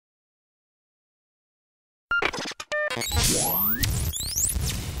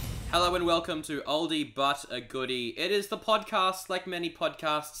Hello and welcome to Oldie But a Goodie. It is the podcast, like many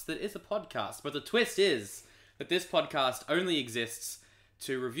podcasts, that is a podcast. But the twist is that this podcast only exists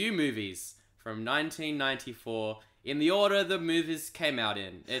to review movies from 1994 in the order the movies came out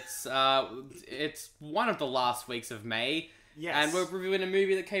in. It's one of the last weeks of May. Yes. And we're reviewing a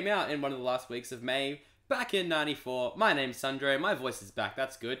movie that came out in one of the last weeks of May, back in 94. My name's Sandro. My voice is back.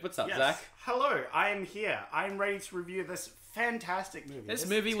 That's good. What's up, Yes. Zach? Hello, I am here. I'm ready to review this fantastic movie. This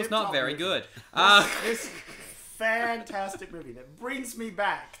movie was not tip-top very movie. good. This fantastic movie that brings me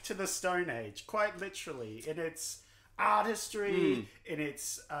back to the Stone Age, quite literally, in its artistry, in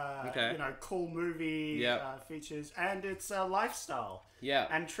its cool movie features, and its lifestyle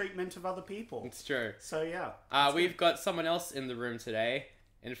and treatment of other people. It's true. So yeah. We've got someone else in the room today.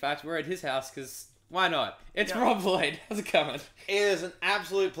 In fact, we're at his house because why not? It's Rob Lloyd. How's it going? It is an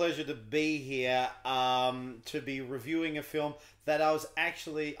absolute pleasure to be here to be reviewing a film that I was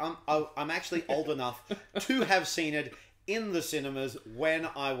actually I'm actually old enough to have seen it in the cinemas when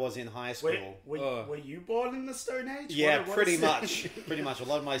I was in high school. Were you born in the Stone Age? Yeah, pretty much. Pretty much. A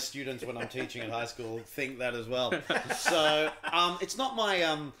lot of my students when I'm teaching at high school think that as well. So it's not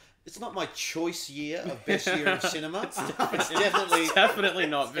my choice year of best year of cinema. It's definitely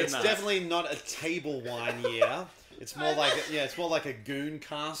not. It's definitely not a table wine year. It's more like a goon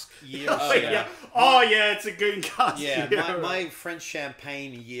cask year. It's a goon cask. Yeah, year. my French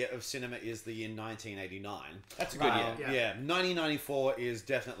champagne year of cinema is the year 1989. That's a good year. Yeah, 1994 is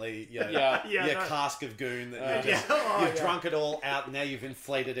definitely your cask of goon that you've drunk it all out. And now you've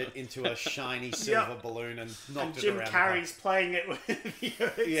inflated it into a shiny silver balloon and knocked it Jim around. Carrey's playing it with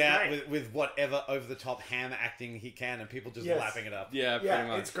you. With whatever over the top ham acting he can, and people just lapping it up. Yeah, pretty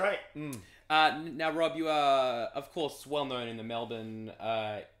much. It's great. Now, Rob, you are, of course, well known in the Melbourne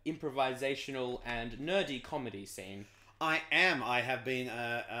improvisational and nerdy comedy scene. I am. I have been.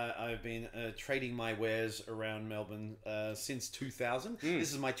 I've been trading my wares around Melbourne since 2000.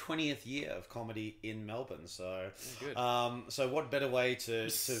 This is my 20th year of comedy in Melbourne. So, so what better way to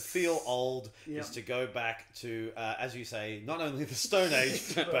feel old is to go back to, as you say, not only the Stone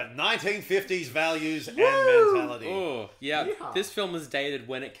Age but 1950s values and mentality. Oh, yeah. This film was dated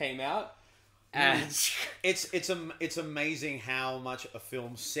when it came out. And it's amazing how much a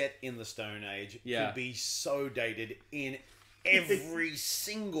film set in the Stone Age can be so dated in every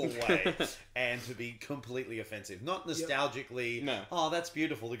single way and to be completely offensive. Not nostalgically, oh, that's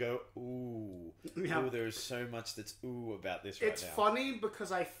beautiful, to go, ooh, there's so much that's ooh about this right now. It's funny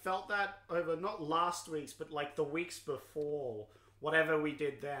because I felt that over not last week's, but like the weeks before. Whatever we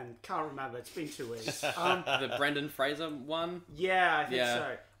did then. Can't remember. It's been 2 weeks. The Brendan Fraser one? Yeah, I think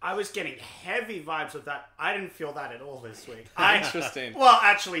so. I was getting heavy vibes of that. I didn't feel that at all this week. Interesting. Well,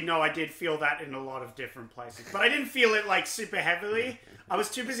 actually, no, I did feel that in a lot of different places. But I didn't feel it, like, super heavily. I was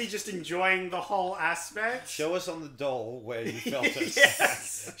too busy just enjoying the whole aspect. Show us on the doll where you felt it.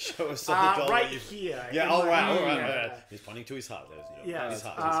 Yes. Show us on the doll. Right here. Yeah, all right. He's pointing to his heart. His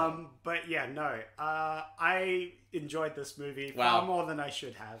heart. But yeah, no. I enjoyed this movie far more than I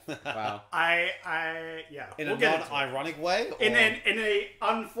should have. Wow. In a non-ironic way? Or? In a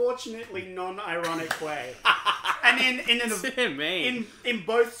unfortunately non-ironic way. And in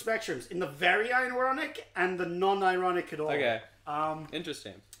both spectrums. In the very ironic and the non-ironic at all. Okay.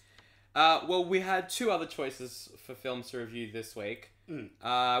 Interesting. Well, we had two other choices for films to review this week.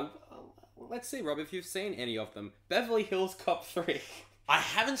 Let's see, Rob, if you've seen any of them. Beverly Hills Cop 3. I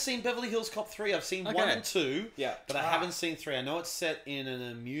haven't seen Beverly Hills Cop 3. I've seen 1 and 2, but I haven't seen 3. I know it's set in an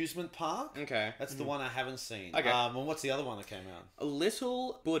amusement park. Okay. That's the one I haven't seen. Okay. And what's the other one that came out? A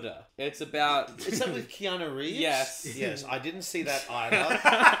Little Buddha. It's about... Is that with Keanu Reeves? Yes. Yes, I didn't see that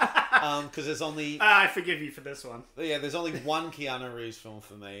either. Because there's only... I forgive you for this one. Yeah, there's only one Keanu Reeves film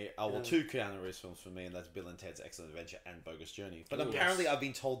for me. Two Keanu Reeves films for me, and that's Bill and Ted's Excellent Adventure and Bogus Journey. But apparently I've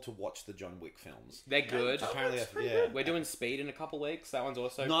been told to watch the John Wick films. They're good. Apparently, We're doing Speed in a couple weeks. That one's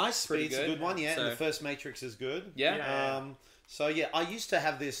also nice. pretty Speed's good. a good one, yeah. So... And the first Matrix is good. Yeah. So yeah, I used to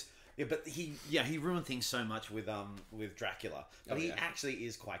have this... Yeah, but he ruined things so much with Dracula. But he actually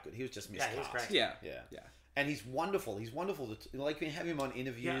is quite good. He was just miscast. He's great. Yeah. And he's wonderful. He's wonderful. Like, we have him on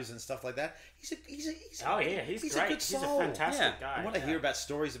interviews and stuff like that. He's great. a good soul. He's a fantastic guy. And when I hear about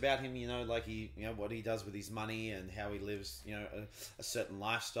stories about him, like what he does with his money and how he lives, a certain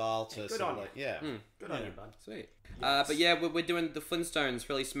lifestyle to good on you. Good on you, bud. Sweet. But yeah, we're doing The Flintstones,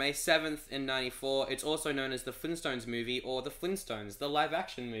 released May 7th in 94. It's also known as The Flintstones Movie or The Flintstones, the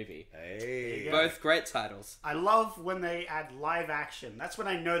live-action movie. Hey. Both great titles. I love when they add live action. That's when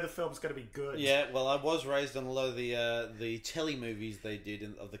I know the film's going to be good. Yeah, well, I was raised praised on a lot of the telly movies they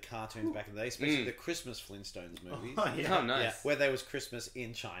did of the cartoons back in the day, especially the Christmas Flintstones movies. Oh, nice. Yeah, where there was Christmas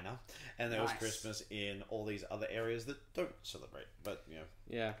in China, and there was Christmas in all these other areas that don't celebrate. But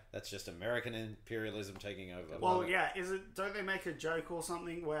that's just American imperialism taking over. Well, don't they make a joke or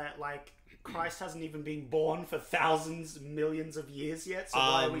something where like Christ hasn't even been born for thousands, millions of years yet, so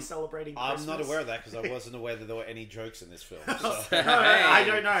why are we celebrating Christmas? I'm not aware of that because I wasn't aware that there were any jokes in this film. So. No, I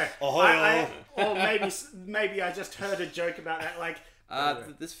don't know. Or maybe I just heard a joke about that. Like,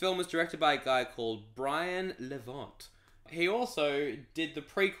 this film was directed by a guy called Brian Levant. He also did the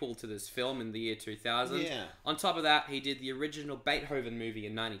prequel to this film in the year 2000. Yeah. On top of that, he did the original Beethoven movie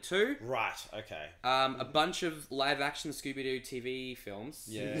in 92. Right, okay. A bunch of live-action Scooby-Doo TV films.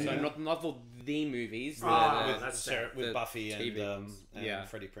 Yeah. So not the movies. With Buffy and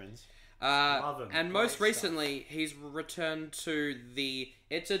Freddie Prinze. And most recently, he's returned to the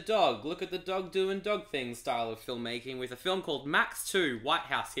 "it's a dog, look at the dog doing dog things" style of filmmaking with a film called Max 2, White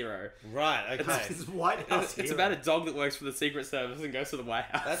House Hero. Right, okay. It's White House Hero. It's about a dog that works for the Secret Service and goes to the White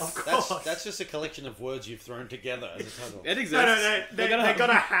House. That's just a collection of words you've thrown together as a title. It exists. No. They got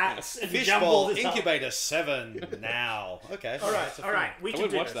a hat. Fishbowl Incubator 7 now. Okay. All right. We can do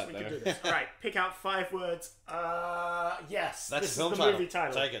this. That, we can do this. All right. Pick out 5 words. Yes. That's this the film is the movie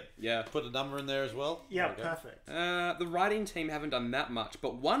title. Take it. Yeah. Put a number in there as well. Yeah, perfect. The writing team haven't done that much,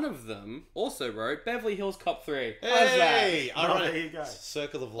 but one of them also wrote Beverly Hills Cop 3. Hey! All right, there you go.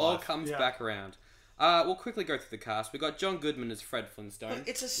 Circle of life. All comes back around. We'll quickly go through the cast. We got John Goodman as Fred Flintstone.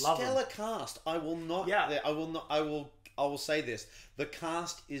 It's a stellar cast. I will not. Yeah. I will say this. The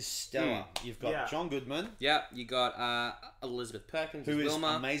cast is stellar. You've got John Goodman. Yeah, you got Elizabeth Perkins who as is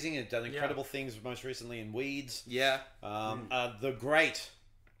Wilma. amazing and done incredible things, most recently in Weeds. Yeah. The great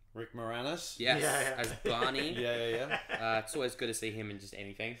Rick Moranis. Yes, as Barney. Yeah. It's always good to see him in just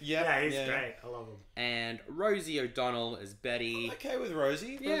anything. Yeah, he's great. I love him. And Rosie O'Donnell as Betty. I'm okay with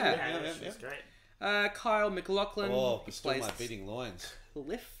Rosie. She's great. Kyle MacLachlan. Oh, still my beating loins.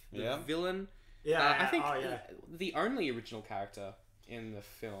 Cliff, the villain. Yeah, I think the only original character in the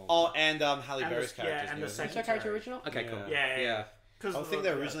film. Oh, and Halle Berry's character. Yeah, and the second is that character original? Okay, cool. Yeah. I think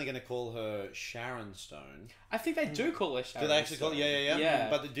they're originally going to call her Sharon Stone. I think they do call her Sharon. Do they actually call her? Yeah. Yeah.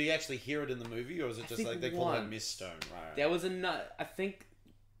 But do you actually hear it in the movie, or is it just like they call her Miss Stone? Right. There was I think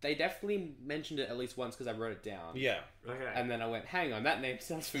they definitely mentioned it at least once because I wrote it down. Yeah. Okay. And then I went, hang on, that name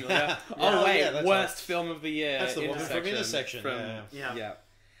sounds familiar. Worst film of the year. That's the one from Intersection.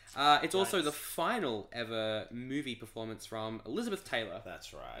 It's also the final ever movie performance from Elizabeth Taylor.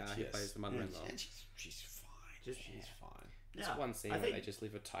 That's right. Who plays the mother-in-law. And she's fine. She's fine. There's one scene where they just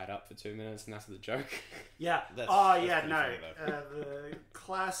leave her tied up for 2 minutes, and that's the joke. Yeah. That's The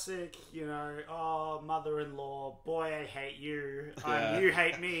classic, mother-in-law, boy, I hate you. You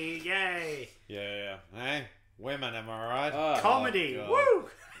hate me. Yay. Yeah. Hey, women, am I right? Comedy. Woo!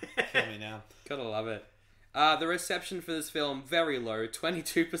 Kill me now. Gotta love it. The reception for this film, very low,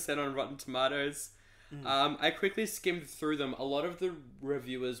 22% on Rotten Tomatoes. I quickly skimmed through them. A lot of the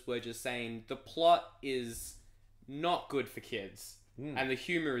reviewers were just saying the plot is not good for kids. And the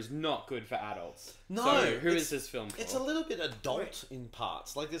humour is not good for adults. No. So, who is this film for? It's a little bit adult in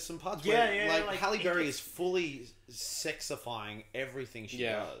parts. Like, there's some parts where Halle Berry is fully sexifying everything she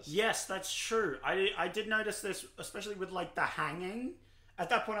does. Yes, that's true. I did notice this, especially with, the hanging. At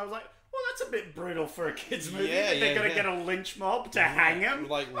that point, I was like, well, that's a bit brutal for a kid's movie. They're going to get a lynch mob to hang him.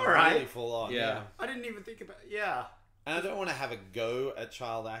 Really full on. Yeah. I didn't even think about it. Yeah. And I don't want to have a go at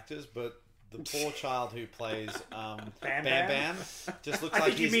child actors, but the poor child who plays Bam Bam just looks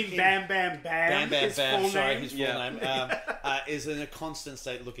like he's... I think you mean Bam Bam Bam. His full name is in a constant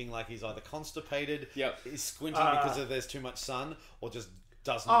state looking like he's either constipated, is squinting because there's too much sun, or just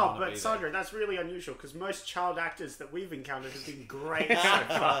doesn't want to be there. Sandra, that's really unusual because most child actors that we've encountered have been great so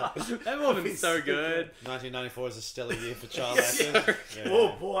far. They've all been so good. 1994 is a stellar year for child actors.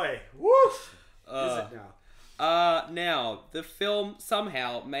 Oh boy. Woo! Is it now? Now, the film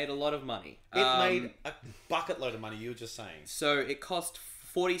somehow made a lot of money. It made a bucket load of money, you were just saying. So it cost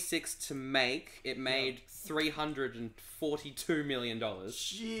 $46 to make. It made $342 million.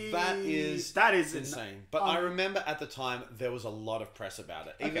 Jeez, that is insane. But I remember at the time there was a lot of press about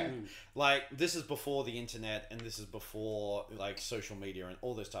it. Even this is before the internet and this is before social media and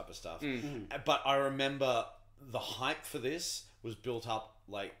all this type of stuff. But I remember the hype for this was built up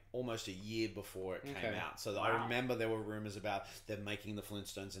almost a year before it came out. So I remember there were rumors about them making the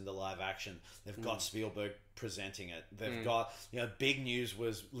Flintstones into live action. They've got Spielberg presenting it. They've got, big news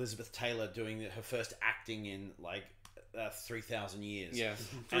was Elizabeth Taylor doing her first acting in 3,000 years. Yeah.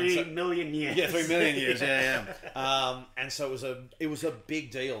 3,000,000 years. Yeah, 3,000,000 years. Yeah. And so it was a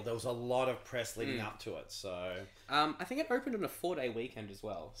big deal. There was a lot of press leading up to it. So I think it opened on a 4-day weekend as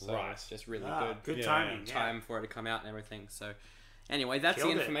well. So it's just really good timing. Time for it to come out and everything. So anyway, that's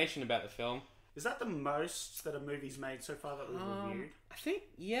Killed the information about the film. Is that the most that a movie's made so far that we've reviewed? I think,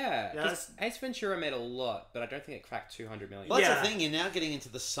 yeah. Ace Ventura made a lot, but I don't think it cracked 200 million. Well, that's the thing. You're now getting into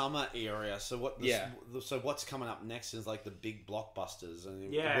the summer area. So so what's coming up next is like the big blockbusters.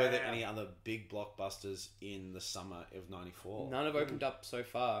 And were there any other big blockbusters in the summer of '94? None have opened up so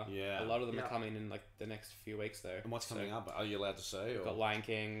far. Yeah. A lot of them are coming in like the next few weeks though. And what's coming up? Are you allowed to say? We've got Lion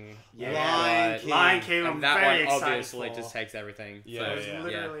King. Lion King. I'm that very one excited obviously for. just takes everything.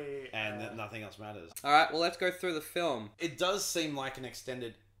 Literally, and nothing else matters. All right, well, let's go through the film. It does seem like an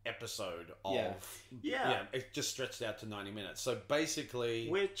extended episode of it just stretched out to 90 minutes. So basically,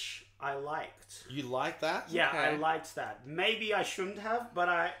 which I liked. You like that? Yeah, okay. I liked that. Maybe I shouldn't have,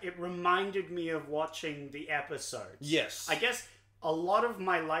 but it reminded me of watching the episodes. Yes. I guess a lot of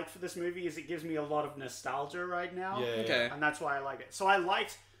my like for this movie is it gives me a lot of nostalgia right now. Yeah. Okay. And that's why I like it. So I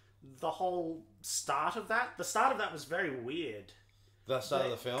liked the whole start of that. The start of that was very weird. The start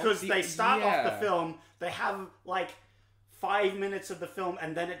of the film? Because they start off the film, they have like 5 minutes of the film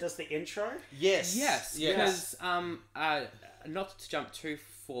and then it does the intro. Yes. Because not to jump too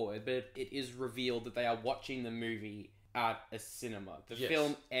forward, but it is revealed that they are watching the movie at a cinema. The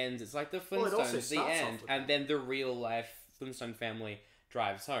film ends. It's like the Flintstones, the end, and then the real life Flintstone family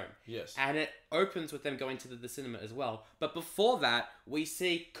drives home. Yes. And it opens with them going to the cinema as well. But before that, we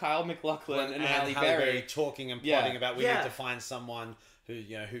see Kyle MacLachlan and Halle Berry talking and plotting about we need to find someone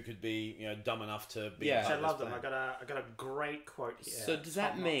who could be dumb enough to be. Yeah, I love them. I got a great quote here. So does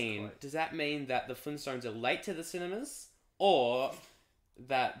that mean that the Flintstones are late to the cinemas, or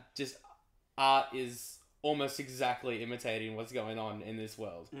that just art is almost exactly imitating what's going on in this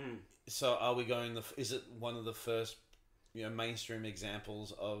world? So are we going? Is it one of the first mainstream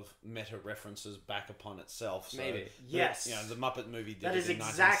examples of meta references back upon itself? So maybe. Yes. The Muppet movie did that it is in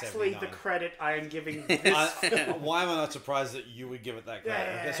exactly the credit I am giving this. Why am I not surprised that you would give it that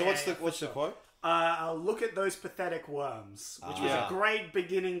credit? So what's the quote? Look at those pathetic worms, which was a great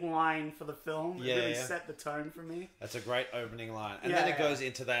beginning line for the film. It really set the tone for me. That's a great opening line. And then it goes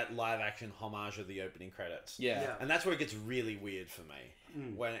into that live action homage of the opening credits. Yeah. And that's where it gets really weird for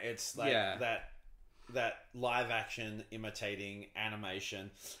me. When it's like that live action imitating animation,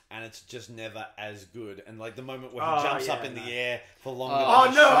 and it's just never as good. And like the moment where he jumps up in the air for longer.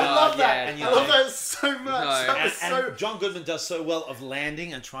 I love that. And I love that so much. And John Goodman does so well of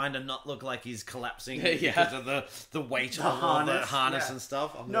landing and trying to not look like he's collapsing because of the weight of the harness and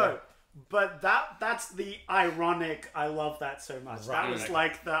stuff. But that's the ironic. I love that so much. Right. That was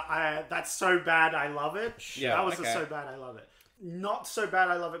like that's so bad I love it. That was the so bad I love it. Not so bad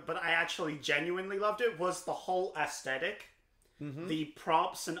I love it, but I actually genuinely loved it, was the whole aesthetic. The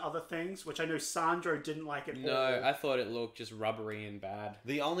props and other things, which I know Sandro didn't like at all. No, I thought it looked just rubbery and bad.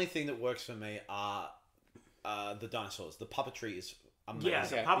 The only thing that works for me are the dinosaurs. The puppetry is amazing. Yeah,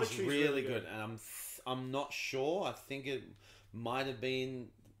 the puppetry is really good. And I'm not sure. I think it might have been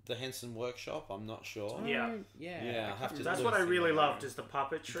the Henson Workshop. I'm not sure. Yeah. I have to. That's what I really loved is the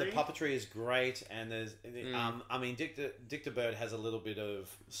puppetry. The puppetry is great, and there's. I mean, Dick the Bird has a little bit of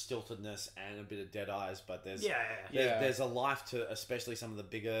stiltedness and a bit of dead eyes, but there's a life to especially some of the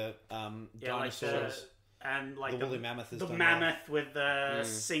bigger dinosaurs. And like the woolly mammoth is the mammoth with the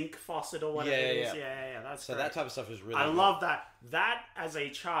sink faucet or whatever it is. That's so great. That type of stuff is really. I love that. That as a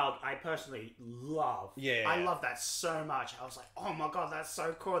child, I personally love. I love that so much. I was like, oh my god, that's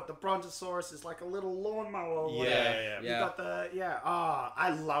so cool. The Brontosaurus is like a little lawnmower. You got the I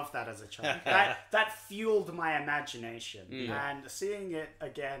love that as a child. that fueled my imagination, and seeing it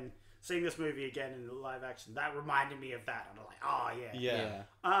again. Seeing this movie again in live action, that reminded me of that. I'm like,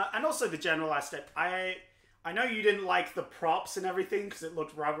 and also the general aesthetic. I know you didn't like the props and everything because it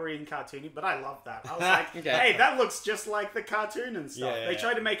looked rubbery and cartoony, but I loved that. I was like, hey, that looks just like the cartoon and stuff. They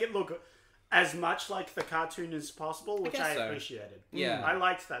tried to make it look as much like the cartoon as possible, which I appreciated. I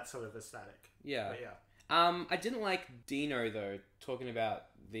liked that sort of aesthetic. I didn't like Dino though, talking about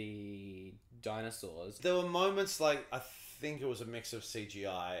the dinosaurs. There were moments like I think it was a mix of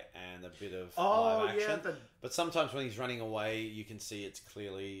CGI and a bit of live action. But sometimes when he's running away, you can see it's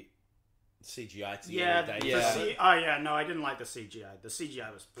clearly CGI. No, I didn't like the CGI. The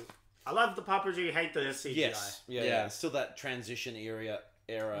CGI was. I love the puppetry. Hate the CGI. Yes, It's still that transition era.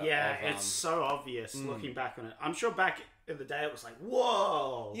 Yeah, it's so obvious looking back on it. I'm sure back in the day it was like,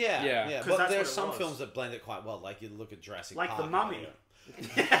 whoa. Yeah. But there are some films that blend it quite well. Like you look at Jurassic Park. Like The Mummy.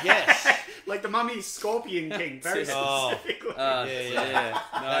 Yes. like the Mummy Scorpion King, very specifically. Yeah.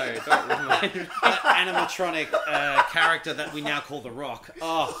 No, don't remind me. That animatronic character that we now call The Rock. Is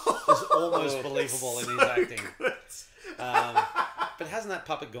almost believable in his acting. But hasn't that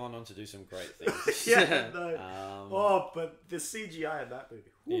puppet gone on to do some great things? But the CGI in that movie.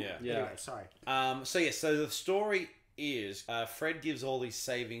 Whew. Yeah. Anyway, sorry. So the story is Fred gives all these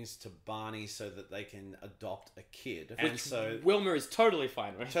savings to Barney so that they can adopt a kid. Which Wilma is totally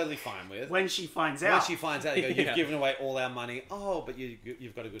fine with. When she finds out. They go, you've given away all our money. Oh, but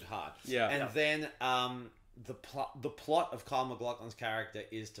you've got a good heart. Yeah. And then the plot of Kyle MacLachlan's character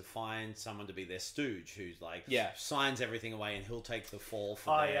is to find someone to be their stooge who's like signs everything away, and he'll take the fall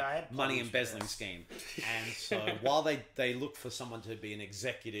for their money embezzling scheme. And so while they look for someone to be an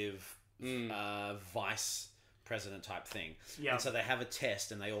executive vice president type thing, and so they have a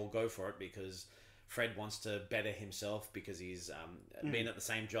test and they all go for it because Fred wants to better himself because he's been at the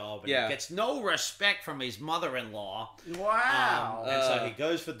same job and gets no respect from his mother-in-law. Wow. And so he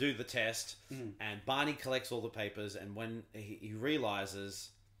goes to do the test, and Barney collects all the papers, and when he realizes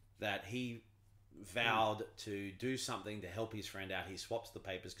that he vowed to do something to help his friend out, he swaps the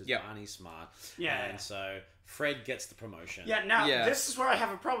papers because Barney's smart. Yeah. And so Fred gets the promotion. Yeah, now this is where I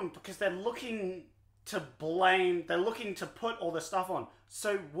have a problem because they're looking to put all the stuff on.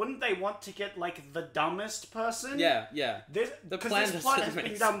 So wouldn't they want to get like the dumbest person? Yeah. This plot has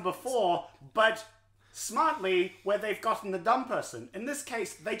been done before, but smartly where they've gotten the dumb person. In this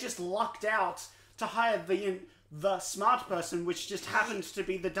case, they just lucked out to hire the smart person, which just happens to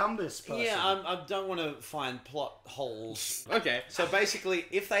be the dumbest person. Yeah, I don't want to find plot holes. Okay. So basically,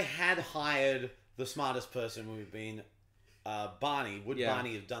 if they had hired the smartest person, would have been Barney. Would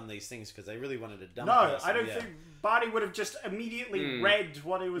Barney have done these things because they really wanted a dumb person? No, I don't think Barney would have just immediately read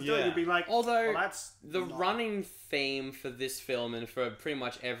what he was doing and be like, although that's the running theme for this film and for pretty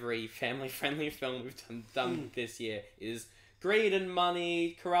much every family-friendly film we've done this year is greed and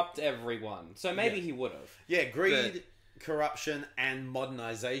money corrupt everyone. So maybe he would have. Yeah, greed, corruption, and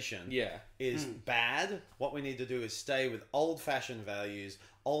modernization is bad. What we need to do is stay with old-fashioned values,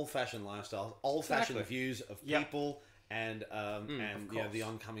 old-fashioned lifestyles, old-fashioned views of people. And the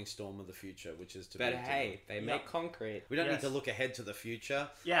oncoming storm of the future, which is to but hey, they make concrete. We don't need to look ahead to the future.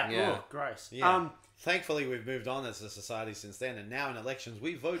 Yeah. Oh, gross. Yeah. Thankfully, we've moved on as a society since then, and now in elections,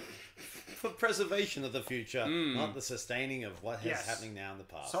 we vote for preservation of the future, not the sustaining of what is happening now in the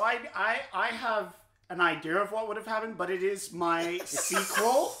past. So I have an idea of what would have happened, but it is my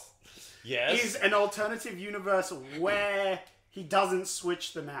sequel. Yes. Is an alternative universe where he doesn't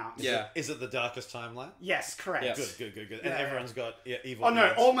switch them out. Is it the darkest timeline? Yes, correct. Yeah. Good. And everyone's got evil. Oh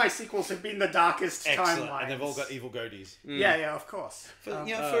no, all my sequels have been the darkest timeline. And they've all got evil goatees. Yeah, of course.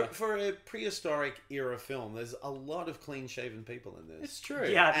 For a prehistoric era film, there's a lot of clean-shaven people in this. It's true.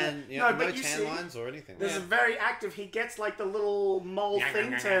 Yeah, and no tan lines or anything. There's a very active. He gets like the little mole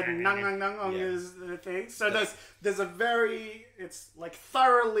thing to nung on his thing. So there's a very. It's like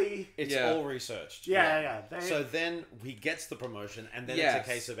thoroughly. It's all researched. Yeah. So then he gets the promotion, and then it's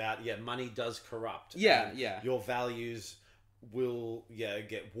a case about money does corrupt. Your values will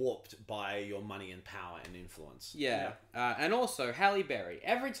get warped by your money and power and influence. And also Halle Berry,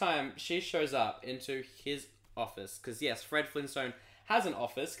 every time she shows up into his office, because Fred Flintstone has an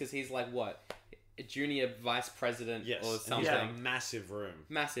office because he's like what, a junior vice president or something. He's got a massive room.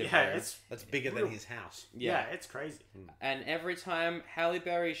 That's bigger than his house. Yeah, it's crazy. And every time Halle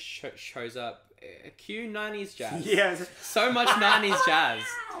Berry shows up, cue 90s jazz. Yeah. So much 90s jazz.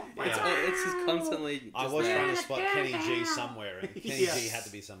 It's just constantly. I was trying to spot Kenny G somewhere, and Kenny G had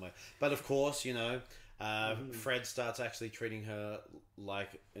to be somewhere. But of course, Fred starts actually treating her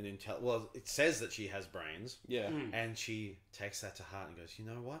like an Well, it says that she has brains. Yeah. And she takes that to heart and goes, you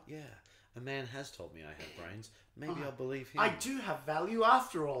know what? Yeah. A man has told me I have brains. Maybe I'll believe him. I do have value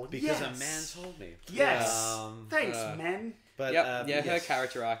after all. Because a man told me. Yes. Thanks, men. But her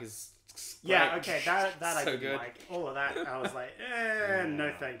character arc is great. Yeah, okay, that I so didn't good. like. All of that, I was like,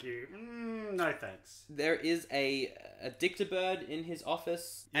 no thank you. No thanks. There is a dictabird in his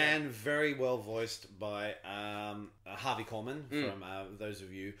office. And very well voiced by Harvey Korman, from those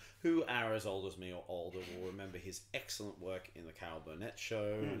of you who are as old as me or older will remember his excellent work in the Carol Burnett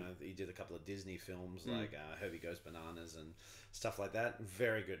Show. He did a couple of Disney films like Herbie Goes Bananas and stuff like that.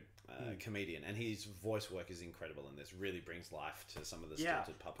 Very good comedian. And his voice work is incredible in this. Really brings life to some of the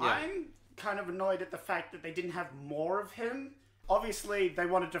stilted puppets. I'm kind of annoyed at the fact that they didn't have more of him. Obviously, they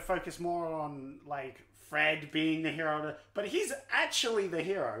wanted to focus more on like Fred being the hero, but he's actually the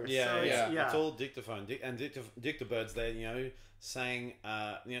hero. Yeah, so yeah. It's all dictaphone. Dick the Bird's there, saying,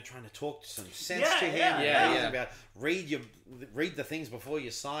 trying to talk some sense to him. Yeah. About read the things before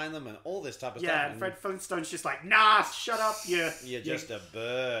you sign them and all this type of stuff. Yeah, and Fred Flintstone's just like, nah, shut up, you're just a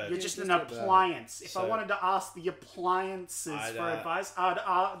bird. You're just an appliance. If I wanted to ask the appliances for advice, I'd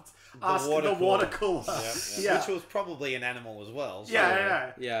ask the water cooler. Yeah. Which was probably an animal as well. So.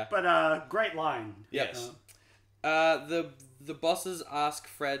 Yeah. But great line. Yes. The bosses ask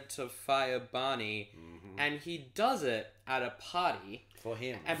Fred to fire Barney, and he does it at a party. For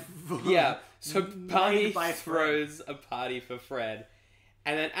him. And, so Barney throws a party for Fred,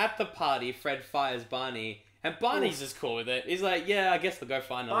 and then at the party, Fred fires Barney, and Barney's just cool with it. He's like, yeah, I guess they'll go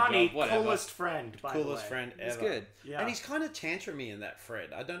find another job, whatever. Coolest friend, by the way. Coolest friend ever. He's good. Yeah. And he's kind of tantrumy in that, Fred.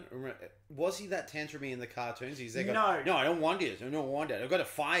 I don't remember. Was he that tantrumy in the cartoons? He's like, no, I don't want this. I don't want that. I've got to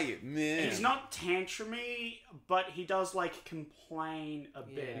fire you. Man. He's not tantrumy, but he does, like, complain a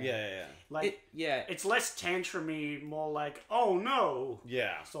bit. Yeah. Like, it's less tantrumy, more like, oh no.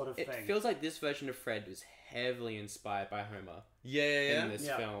 Yeah. Sort of thing. It feels like this version of Fred was heavily inspired by Homer. Yeah. In this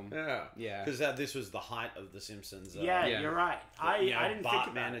film. Yeah. Because this was the height of The Simpsons. You're right. I didn't think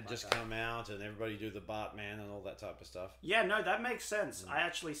about Bartman it had just come out, and everybody do the Bartman and all that type of stuff. Yeah, no, that makes sense. I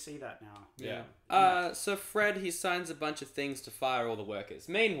actually see that now. Yeah. So Fred, he signs a bunch of things to fire all the workers.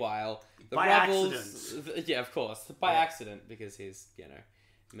 Meanwhile, the By rebels... accident. Yeah, of course. By accident, because he's,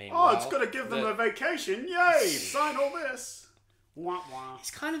 meanwhile... Oh, it's got to give them a vacation. Yay! Sign all this. Wah, wah.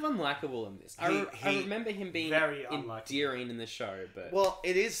 He's kind of unlikable in this. I remember him being very endearing in the show, but... Well,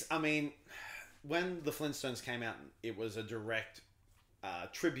 it is, when the Flintstones came out, it was a direct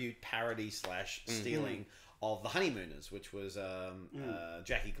tribute, parody / stealing of The Honeymooners, which was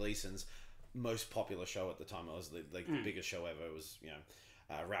Jackie Gleason's most popular show at the time. It was the biggest show ever. It was,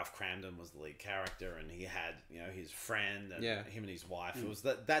 Ralph Cramden was the lead character, and he had, his friend and him and his wife. It was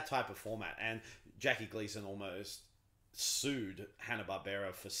that type of format, and Jackie Gleason almost sued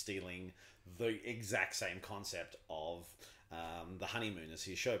Hanna-Barbera for stealing the exact same concept of The Honeymooners,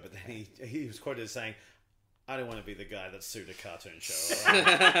 his show. But then he was quoted as saying, I don't want to be the guy that sued a cartoon show. All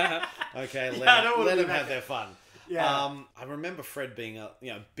right? Okay, let them have their fun. Yeah. I remember Fred being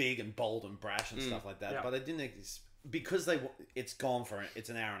big and bold and brash and stuff like that, but I didn't because it's gone for it's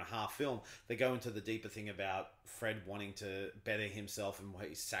an hour and a half film. They go into the deeper thing about Fred wanting to better himself and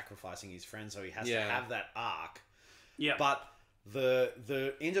he's sacrificing his friends, so he has to have that arc. Yeah. But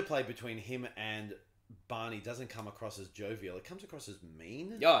the interplay between him and Barney doesn't come across as jovial. It comes across as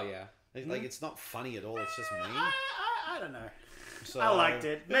mean. Oh yeah. Like it's not funny at all. It's just mean. I don't know. So, I liked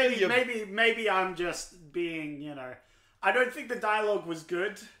it. Maybe I'm just being, I don't think the dialogue was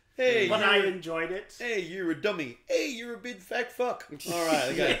good. But I enjoyed it. Hey, you're a dummy. Hey, you're a big fat fuck. All right.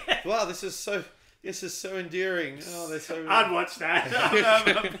 Okay. Wow, this is so endearing. Oh, they're so... I'd watch that.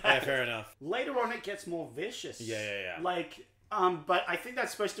 Yeah, fair enough. Later on, it gets more vicious. Yeah. Like, but I think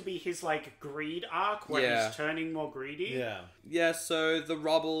that's supposed to be his, like, greed arc, where he's turning more greedy. Yeah. Yeah, so the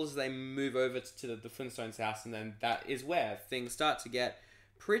Rubbles, they move over to the Flintstones' house, and then that is where things start to get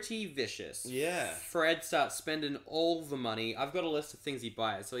pretty vicious. Yeah. Fred starts spending all the money. I've got a list of things he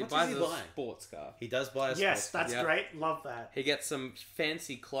buys. So he buys a sports car. He does buy a sports car. Yes, that's great. Love that. He gets some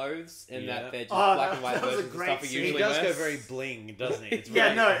fancy clothes in that they're just black and white versions of stuff he usually wears. He does go very bling, doesn't he? It's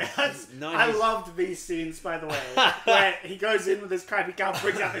I loved these scenes, by the way, where he goes in with his crappy car,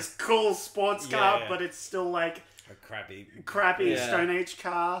 brings out this cool sports car, but it's still like a crappy Stone Age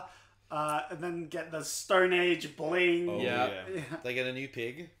car. And then get the Stone Age bling. Oh, yeah. They get a new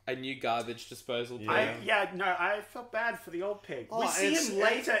pig. A new garbage disposal pig. I felt bad for the old pig. We see him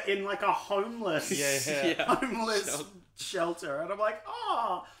later in like a homeless shelter. And I'm like,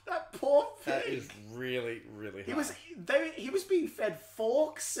 oh, that poor pig. That is really, really hard. He was being fed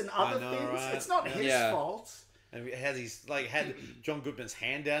forks and other things. Right? It's not his fault. And it had had John Goodman's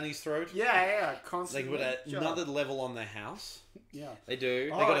hand down his throat. Yeah, constantly. They put another level on their house. Yeah, they do. They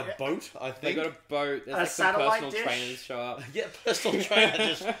got a boat, I think. They got a boat. There's a satellite personal dish. trainers show up. Yeah, personal trainer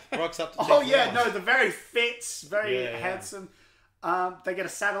just rocks up to the very fit, very handsome. They get a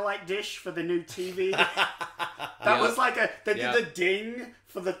satellite dish for the new TV. That was like they did the ding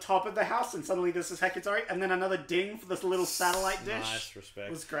for the top of the house, and suddenly there's this Hecatory, and then another ding for this little satellite dish. Nice respect.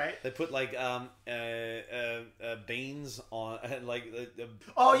 It was great. They put like beans on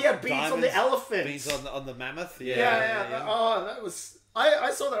beans on the elephant. Beans on the mammoth. Yeah. Oh, that was.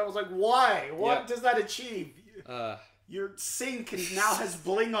 I saw that. I was like, why? What does that achieve? Your sink now has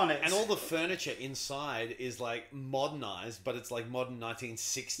bling on it. And all the furniture inside is like modernized, but it's like modern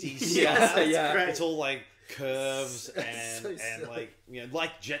 1960s. Yes, that's great. It's all like curves so and like, you know,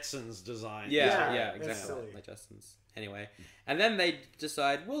 like Jetsons design. Yeah, that's exactly. silly. Like Justin's. Anyway, and then they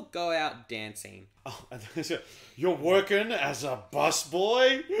decide we'll go out dancing. Oh, you're working as a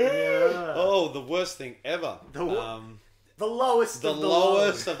busboy? Yeah. Oh, the worst thing ever. The lowest of the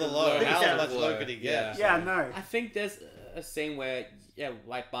lowest low. of the low. Yeah. How much low could he get? Yeah, no. I think there's a scene where,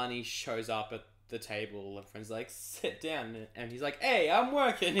 like Barney shows up at the table and friend's like, sit down, and he's like, hey, I'm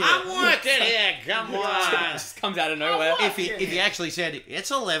working here. I'm working here, come on. Just comes out of nowhere. If he actually said,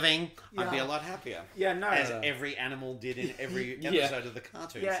 it's a living, I'd be Yeah. a lot happier. Yeah, no. As every animal did in every episode of the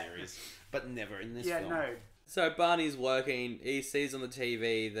cartoon Yeah. series. But never in this Yeah, film. no. So Barney's working. He sees on the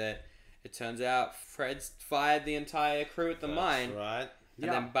TV that it turns out Fred's fired the entire crew at the mine. Right. And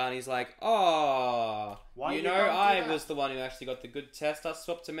Yeah. then Barney's like, oh, Why you you know, don't do I that?" was the one who actually got the good test. I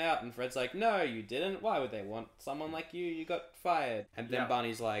swapped him out. And Fred's like, no, you didn't. Why would they want someone like you? You got fired. And then Yeah.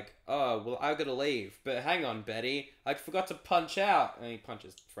 Barney's like, oh, well, I've got to leave. But hang on, Betty. I forgot to punch out. And he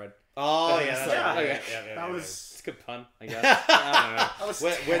punches Fred. Oh, yeah, that's Yeah. right. Okay. That was... It's a good pun, I guess. I don't know. That was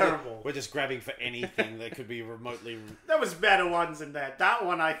We're terrible. we're just grabbing for anything that could be remotely... There was better ones in there. That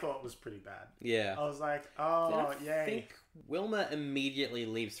one I thought was pretty bad. Yeah. I was like, oh, I yay. think Wilma immediately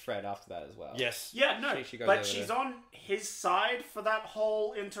leaves Fred after that as well. Yes. Yeah, no, She goes but over she's there. on his side for that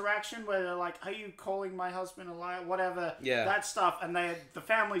whole interaction where they're like, are you calling my husband a liar? Whatever, Yeah. that stuff. And the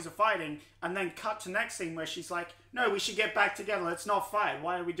families are fighting, and then cut to next scene where she's like, no, we should get back together. Let's not fight.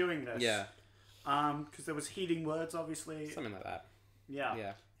 Why are we doing this? Yeah. Because there was heating words, obviously. Something like that. Yeah.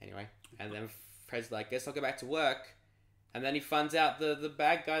 Yeah. Anyway. And then Fred's like, guess I'll go back to work. And then he finds out the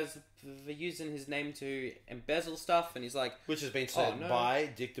bad guys are using his name to embezzle stuff. And he's like, Which has been said no. by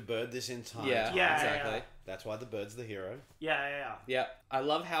Dick the Bird this entire yeah, time. Yeah, exactly. yeah. That's why the bird's the hero. Yeah. Yeah. I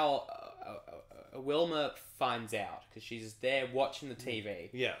love how Wilma finds out because she's there watching the TV.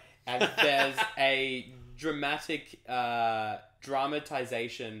 Yeah. And there's a dramatic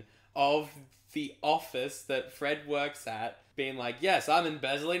dramatization of the office that Fred works at, being like, yes, I'm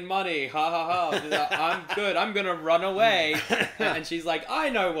embezzling money, ha ha ha, I'm good, I'm gonna run away. And she's like, I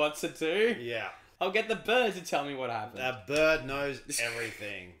know what to do. Yeah. I'll get the bird to tell me what happened. A bird knows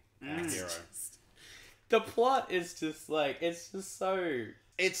everything. Our hero. The plot is just like, it's just so...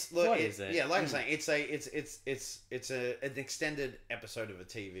 It's What is it? Yeah, like I'm saying, it's an extended episode of a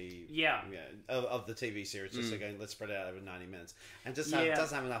TV. Yeah. Of the TV series. Just again, let's spread it out over 90 minutes, and just Yeah.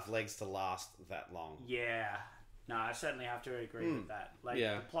 doesn't have enough legs to last that long. Yeah. No, I certainly have to agree with that. Like,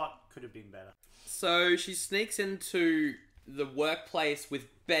 Yeah. the plot could have been better. So she sneaks into the workplace with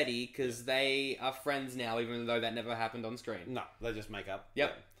Betty, because they are friends now, even though that never happened on screen. No, they just make up.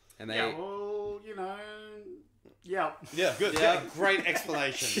 Yep. And they... Yeah, well, you know... Yeah. Yeah, good. Yeah. Yeah, great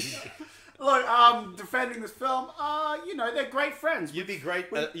explanation. Look, defending this film, you know, they're great friends. You'd be great.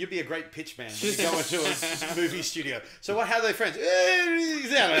 You'd be a great pitch man when you go into a movie studio. So what? How are they friends?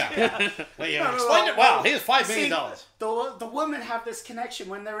 Well, yeah, explain it well. Here's $5 million. The women have this connection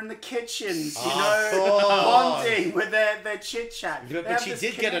when they're in the kitchens, you Of know, course. bonding with their chit chat. But she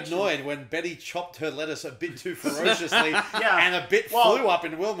did get annoyed when Betty chopped her lettuce a bit too ferociously, Yeah. and a bit Well, flew up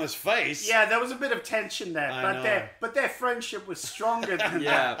in Wilma's face. Yeah, there was a bit of tension there, I but know. their friendship was stronger than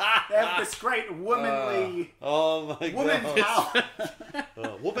Yeah. that. They have this great womanly Oh my woman god.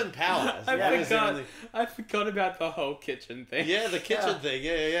 power. Woman power. I forgot about the whole kitchen thing. Yeah, the kitchen thing.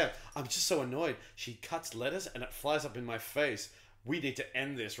 Yeah. I'm just so annoyed. She cuts lettuce and it flies up in my face. We need to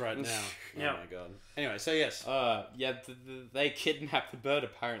end this right now. Yeah. Oh my god. Anyway, so yes. Yeah, they kidnapped the bird,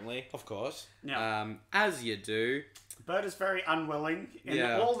 apparently. Of course. Yeah. As you do. Bird is very unwilling. And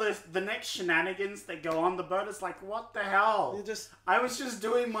Yeah. all the next shenanigans that go on, the bird is like, what the hell? You just... I was just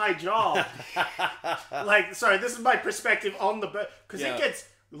doing my job. Like, sorry, this is my perspective on the bird. Because Yeah. it gets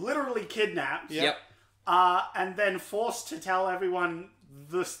literally kidnapped. Yep. And then forced to tell everyone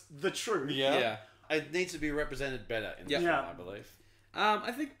the truth. Yeah. It needs to be represented better in the film, Yeah. I believe.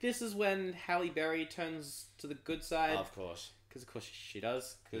 I think this is when Halle Berry turns to the good side. Of course. Because, of course, she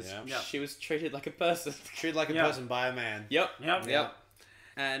does. Because Yeah. she was treated like a person. Treated like a Yeah. person by a man. Yep. Yep.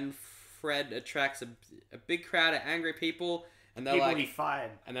 And Fred attracts a big crowd of angry people. And they're People like... he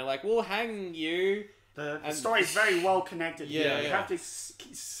fired. And they're like, we'll hang you. The And- story is very well connected. Yeah, You yeah. have to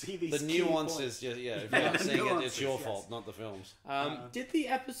see these The key nuances, points. if you're not The seeing it, it's nuances, your yes. fault, not the film's. Did the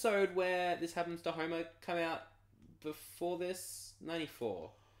episode where this happens to Homer come out before this?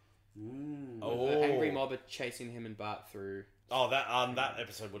 94. Oh. The angry mob are chasing him and Bart through. Oh, that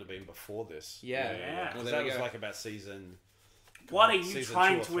episode would have been before this. Yeah. Yeah. Well, Because there that we was go. like about season What are you Season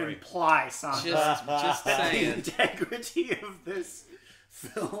trying 2 or to 3. imply, son? Just The saying. integrity of this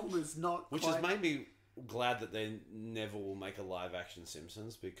film is not Which quite... has made me glad that they never will make a live action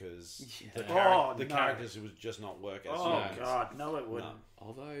Simpsons, because the no. characters would just not work as Oh, humans. God, no it wouldn't.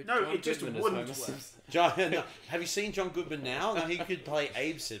 Although No, John it just Goodman is wouldn't Homer work. Simpson. No, have you seen John Goodman now? No, he could play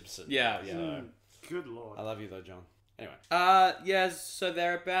Abe Simpson. Yeah. So, Good Lord. I love you though, John. Anyway. So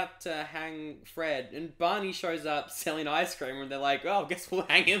they're about to hang Fred, and Barney shows up selling ice cream, and they're like, "Oh, I guess we'll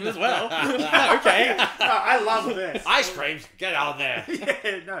hang him as well." Okay. No, I love this. Ice creams, get on there.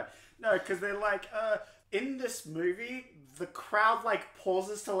 Yeah, no, because they're like, in this movie, the crowd like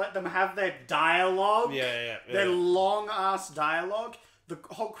pauses to let them have their dialogue. Yeah. Their long ass dialogue. The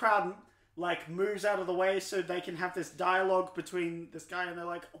whole crowd like moves out of the way so they can have this dialogue between this guy, and they're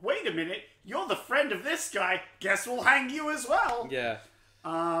like, "Wait a minute, you're the friend of this guy. Guess we'll hang you as well." Yeah.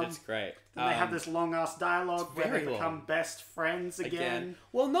 It's great. Then they have this long ass dialogue where they very become long. best friends again.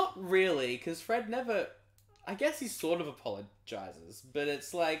 Well, not really, because Fred never. I guess he sort of apologizes, but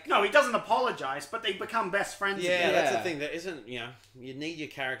it's like... No, he doesn't apologize, but they become best friends Yeah, again. that's the Yeah. thing. There isn't, you need your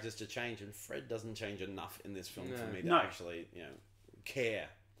characters to change, and Fred doesn't change enough in this film for me to No. actually, care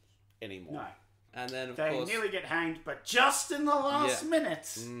anymore. No. And then, of They course... nearly get hanged, but just in the last Yeah.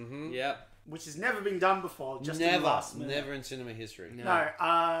 minutes. Yep. Which has never been done before, just in the last minute. Never in cinema history.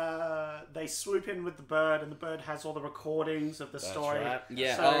 No, they swoop in with the bird, and the bird has all the recordings of the story. right.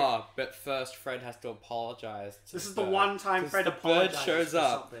 Yeah, So, but first Fred has to apologize to this the is the bird. one time 'Cause Fred the bird apologizes shows for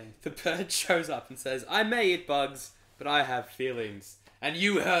up. something. The bird shows up and says, "I may eat bugs, but I have feelings, and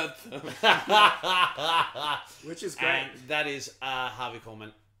you hurt them." Which is great. And that is Harvey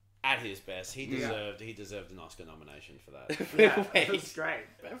Korman at his best. He deserved an Oscar nomination for that. Yeah, Wait. it's great.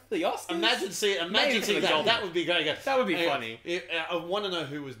 For the Oscars? Imagine seeing Maybe that. Golden. That would be great. That would be Anyway, funny. I want to know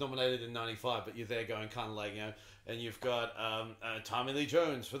who was nominated in '95, but you're there going kind of like, and you've got Tommy Lee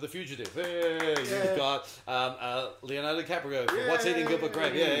Jones for The Fugitive. You've got Leonardo DiCaprio for What's Eating Gilbert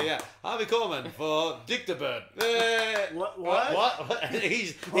Grape. Yeah. Harvey Korman for Dick the Bird. What?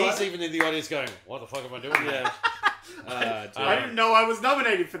 He's even in the audience going, "What the fuck am I doing?" Yeah. I didn't know I was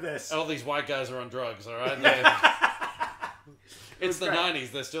nominated for this. All these white guys are on drugs, all right? It's the great.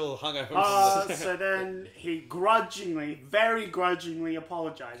 90s. They're still hungover. So then he very grudgingly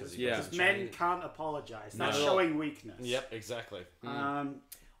apologizes. Yeah. Because men can't apologize. That's at all. showing weakness. Yep, exactly.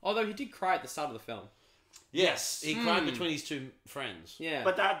 Although he did cry at the start of the film. Yes, he cried between his two friends. Yeah.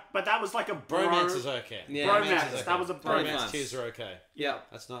 But that was like a Bromance is okay. Yeah. Bromance. is okay. That was a bromance. Bromance tears are okay. yeah.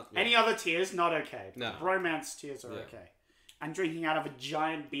 That's not... Any other tears, not okay. No. Bromance tears are okay. And drinking out of a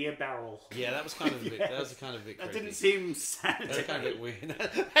giant beer barrel. Yeah, that was kind of a bit... That was kind of a bit That creepy. didn't seem That's sanitary. kind of a bit weird.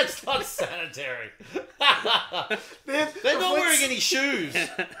 That's not sanitary. They're not wearing any shoes.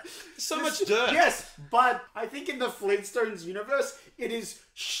 So much dirt. Yes, but I think in the Flintstones universe, it is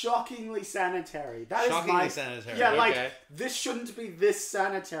shockingly sanitary. That is Shockingly sanitary. Yeah, Okay. like, this shouldn't be this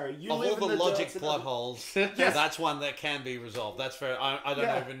sanitary. You Of live all in the logic dirt, plot holes, Yes. that's one that can be resolved. That's fair. I don't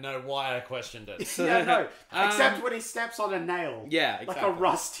Yeah. even know why I questioned it. Yeah, no. Except when he steps on a nail. Yeah, Like exactly. a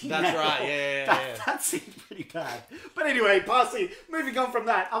rusty That's nail. right, yeah. That seemed pretty bad. But anyway, moving on from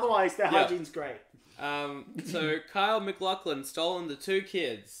that. Otherwise, their hygiene's great. So Kyle MacLachlan stolen the two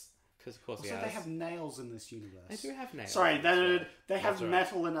kids. Because of course he So has. they have nails in this universe. They do have nails. Sorry, they have That's right.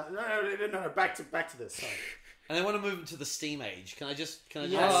 metal in it. No, back to this. Sorry. And they want to move into the steam age. Can I just?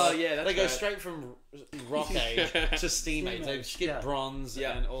 Yes. Oh, yeah, that's They go right. straight from rock age to steam age. They skip yeah. bronze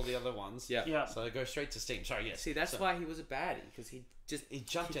Yeah. and all the other ones. Yeah. Yeah. So they go straight to steam. Sorry, yes. See, that's why he was a baddie. Because he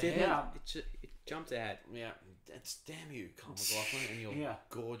jumped didn't- ahead. Yeah. It jumped ahead. Yeah. That's damn you, Kyle MacLachlan, and your Yeah.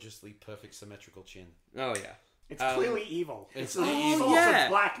 gorgeously perfect symmetrical chin. Oh, yeah. It's clearly evil. It's the evil. source yeah. of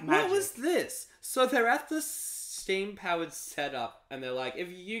black magic. What was this? So they're at the steam-powered setup, and they're like, if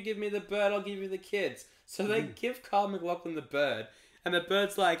you give me the bird, I'll give you the kids. So they give Kyle MacLachlan the bird, and the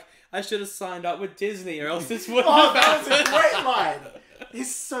bird's like, I should have signed up with Disney, or else this wouldn't Oh, have that was a happened. great line.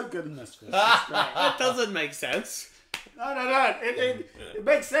 He's so good in this film. It's great. That doesn't make sense. No. It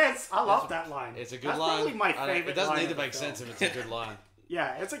makes sense. I love that line. It's a good That's line. probably my I don't- favorite It doesn't line need to of the make film. sense if it's a good line.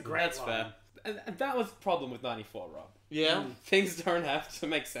 Yeah, it's a great That's line. fair. And that was the problem with 94, Rob. Yeah. Things don't have to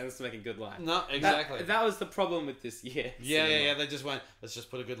make sense to make a good line. No, exactly. That was the problem with this year. Yeah. They just went, let's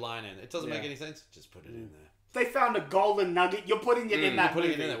just put a good line in. It doesn't Yeah. make any sense. Just put it in there. They found a golden nugget. You're putting it in that We're putting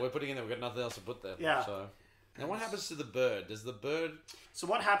movie. it in there. We're putting it in there. We've got nothing else to put there. Yeah. So Now, what happens to the bird? Does the bird... So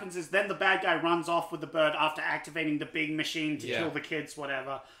what happens is then the bad guy runs off with the bird after activating the big machine to kill the kids,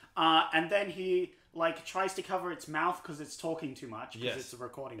 whatever. And then he tries to cover its mouth because it's talking too much because it's a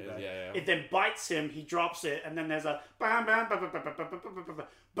recording bird. Yeah. It then bites him. He drops it, and then there's a bam bam bam bam bam bam bam bam.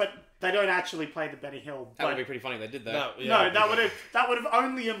 But they don't actually play the Benny Hill. That would be pretty funny if they did that. No, that would have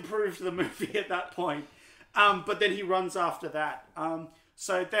only improved the movie at that point. But then he runs after that.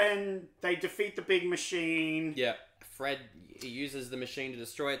 So then they defeat the big machine. Yeah. Fred uses the machine to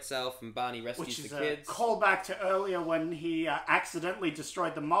destroy itself, and Barney rescues the kids. A callback to earlier when he accidentally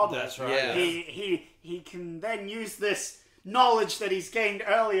destroyed the model. That's right. Yeah. He can then use this knowledge that he's gained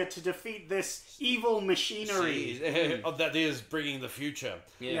earlier to defeat this evil machinery. That is bringing the future.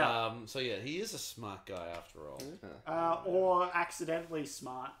 Yeah. He is a smart guy after all. Or accidentally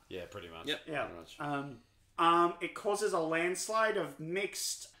smart. Yeah, pretty much. Yep. Yeah. Pretty much. It causes a landslide of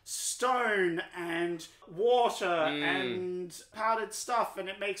mixed stone and water and powdered stuff, and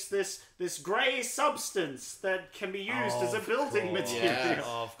it makes this grey substance that can be used as a building material. Yeah,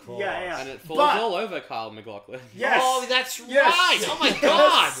 of course. Yeah. And it falls all over Kyle MacLachlan. Yes. Oh, that's right. Yes. Oh my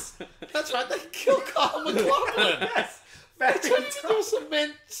god. That's right. They kill Kyle MacLachlan. Yes. They turn into a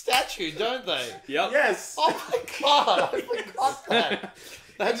cement statue, don't they? Yep. Yes. Oh my god. I forgot that.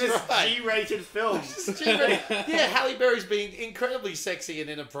 That's this right. G-rated film. Yeah, Halle Berry's being incredibly sexy and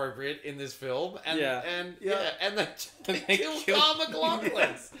inappropriate in this film, and they kill Kyle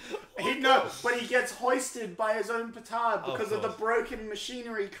MacLachlan. But he gets hoisted by his own petard because of the broken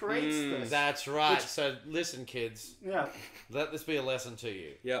machinery creates this. That's right. So listen, kids. Yeah. Let this be a lesson to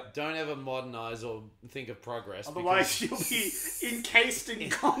you. Yep. Don't ever modernize or think of progress. Otherwise, you'll be encased in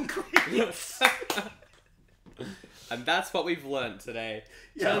concrete. And that's what we've learned today.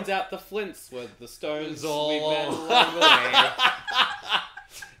 Yeah. Turns out the Flints were the stones all- we've met along the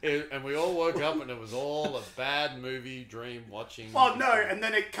way. And we all woke up and it was all a bad movie dream watching. Oh no! And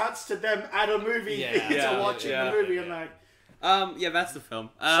then it cuts to them at a movie theater watching the movie, and like, that's the film.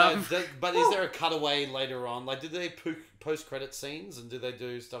 But is there a cutaway later on? Like, did they post-credit scenes and did they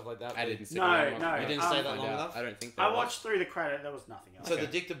do stuff like that? I didn't see No. You didn't stay that long enough? I don't think I watched through the credit. There was nothing else. So the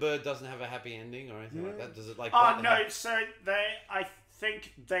Dick the Bird doesn't have a happy ending or anything like that? Does it like... Oh no! So I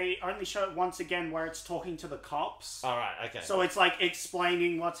think they only show it once again where it's talking to the cops. All right, okay. So it's like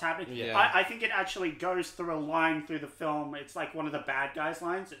explaining what's happening. Yeah. I think it actually goes through a line through the film. It's like one of the bad guys'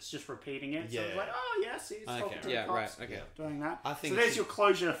 lines. It's just repeating it. So it's like, oh yes, he's talking to the cops. Right, okay. Doing that. I think so there's your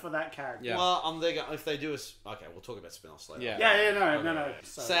closure for that character. Yeah. Well, if they do okay, we'll talk about spin-offs later. Yeah. No.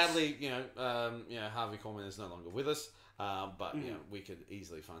 So Sadly, Harvey Korman is no longer with us, but we could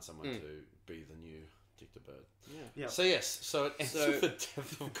easily find someone to be the new Dick the Bird. Yeah. So yes, so it ends with the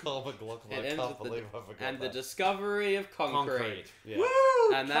death of Kyle MacLachlan. I can't believe I forgot and that. the discovery of concrete. Yeah.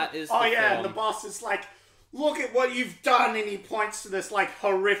 Woo! And that is and the boss is like, look at what you've done, and he points to this like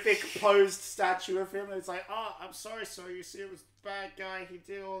horrific posed statue of him, and it's like, oh, I'm sorry, sir, you see, it was the bad guy, he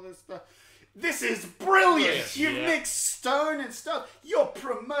did all this stuff. This is brilliant! You've mixed stone and stuff. You're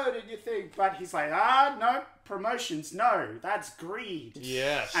promoted, you think. But he's like, no, promotions, no. That's greed.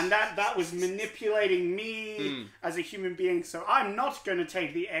 Yes. And that was manipulating me as a human being. So I'm not going to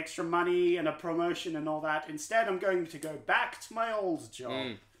take the extra money and a promotion and all that. Instead, I'm going to go back to my old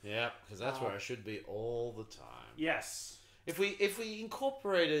job. Yeah, because that's where I should be all the time. Yes. If we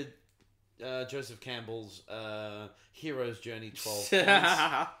incorporated Joseph Campbell's Hero's Journey 12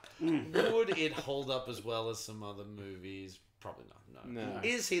 points, would it hold up as well as some other movies? Probably not. No.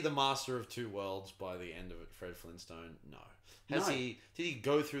 Is he the master of two worlds by the end of it, Fred Flintstone? No. Did he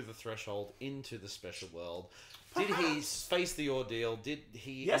go through the threshold into the special world? Did he face the ordeal?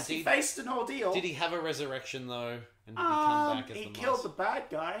 Yes, he faced an ordeal. Did he have a resurrection though? And did he come back as he the killed master? the bad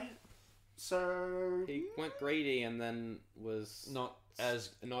guy. So he went greedy and then was not as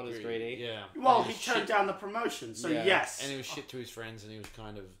greedy. Yeah. Well, he turned down the promotion. So yes, and he was shit to his friends, and he was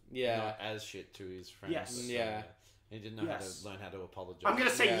kind of not as shit to his friends. Yes. So, he didn't know how to learn how to apologize. I'm gonna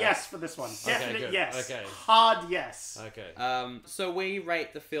say yes for this one. Definite good. yes. Okay. Hard yes. Okay. So we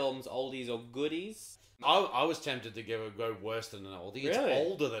rate the films oldies or goodies. I was tempted to go worse than an oldie. It's Really?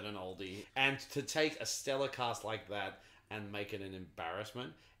 older than an oldie, and to take a stellar cast like that and make it an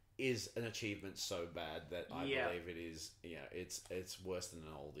embarrassment is an achievement so bad that I believe it is. Yeah, it's worse than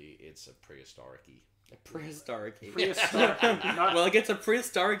an oldie. It's a prehistoric-y. Prehistoric. Well, it gets a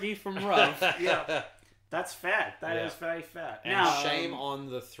prehistoric from Rob. Yeah. That's fair. That is very fair. And now, shame on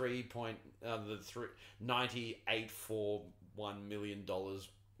the $98.41 million audience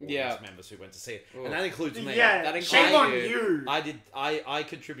members who went to see it, and that includes me. Yeah, that includes shame on you. I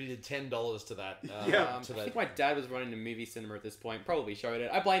contributed $10 to that. I think my dad was running a movie cinema at this point. Probably showed it.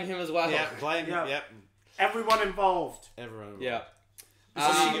 I blame him as well. Yeah, blame. Yeah. Yep. Everyone involved. Everyone. Yeah.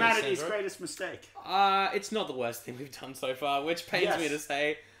 It's humanity's greatest mistake. It's not the worst thing we've done so far, which pains me to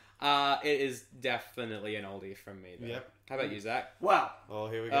say. It is definitely an oldie from me, though. Yep. How about you, Zach? Well,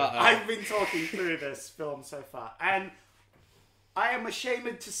 here we go. I've been talking through this film so far, and I am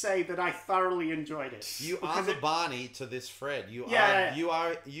ashamed to say that I thoroughly enjoyed it. You are the Barney to this Fred. You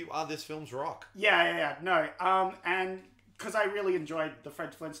are this film's rock. No, and because I really enjoyed the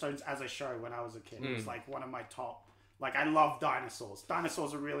Fred Flintstones as a show when I was a kid. It was like one of my top. Like, I love dinosaurs.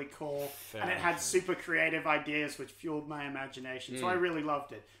 Dinosaurs are really cool. And it had super creative ideas which fueled my imagination. So I really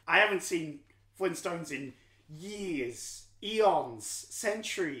loved it. I haven't seen Flintstones in years, eons,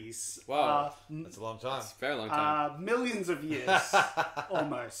 centuries. Wow. That's a long time. That's a very long time. Millions of years,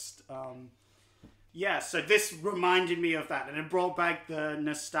 almost. So this reminded me of that, and it brought back the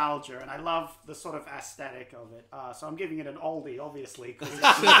nostalgia, and I love the sort of aesthetic of it. So I'm giving it an oldie, obviously. Flipped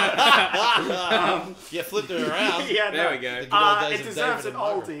it around. There we go. It deserves an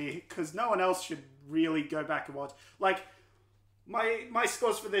oldie, because no one else should really go back and watch. Like, my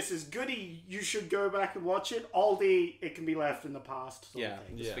scores for this is Goodie, you should go back and watch it. Oldie, it can be left in the past. Sort of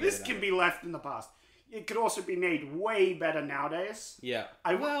thing. This can be left in the past. It could also be made way better nowadays. Yeah.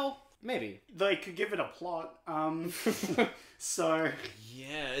 Maybe. They could give it a plot. So...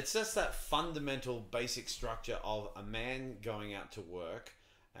 Yeah, it's just that fundamental basic structure of a man going out to work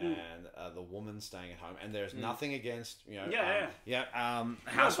and the woman staying at home. And there's nothing against,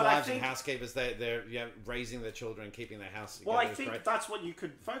 housewives and housekeepers. They're raising their children and keeping their house together. Well, I think that's what you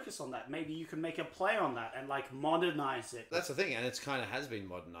could focus on that. Maybe you can make a play on that and, like, modernize it. That's the thing. And it's kind of has been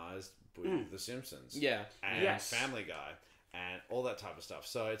modernized with The Simpsons. Yeah. And Family Guy. And all that type of stuff.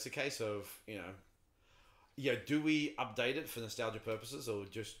 So it's a case of, do we update it for nostalgia purposes, or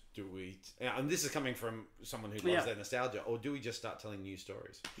just do we... And this is coming from someone who loves their nostalgia, or do we just start telling new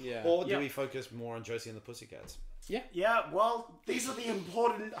stories? Yeah. Or do we focus more on Josie and the Pussycats? Yeah. Yeah, well, these are the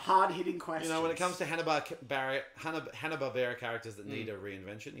important, hard-hitting questions. When it comes to Hanna-Barbera characters that need a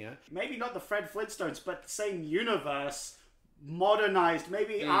reinvention, Maybe not the Fred Flintstones, but the same universe... modernized,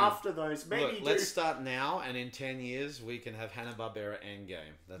 maybe after those. Maybe let's start now, and in 10 years we can have Hanna-Barbera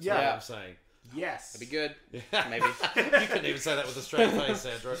Endgame. That's what I'm saying. Yes. That'd be good. Maybe. You couldn't even say that with a straight face,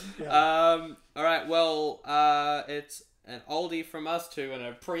 Andrew. Alright, well, it's an oldie from us two and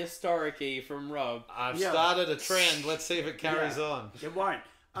a prehistoric-y from Rob. I've started a trend. Let's see if it carries on. It won't.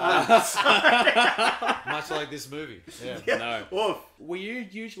 Much like this movie. No. Oof. Will you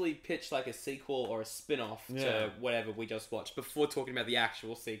usually pitch like a sequel or a spin-off to whatever we just watched before talking about the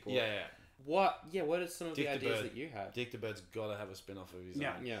actual sequel? What are some of the ideas that you have? Dick the Bird's got to have a spin-off of his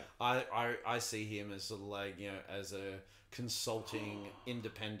own. Yeah. I see him as sort of like, as a consulting,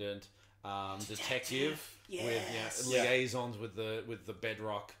 independent detective with liaisons with the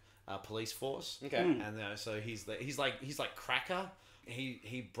Bedrock police force. Okay. And so he's like Cracker.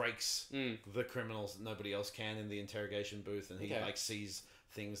 He breaks the criminals that nobody else can in the interrogation booth, and he sees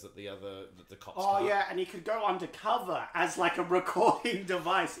things that the cops can't. And he could go undercover as like a recording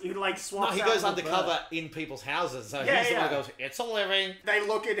device. He swaps. No, he goes undercover in people's houses. So he's the one who goes, "It's a living." They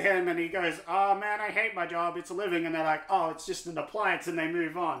look at him and he goes, "Oh man, I hate my job. It's a living." And they're like, "Oh, it's just an appliance," and they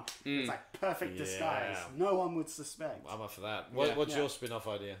move on. It's like perfect disguise. No one would suspect. I'm up for that. What's your spin-off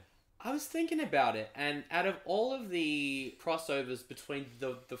idea? I was thinking about it, and out of all of the crossovers between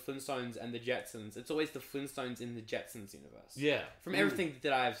the Flintstones and the Jetsons, it's always the Flintstones in the Jetsons universe. Yeah. From everything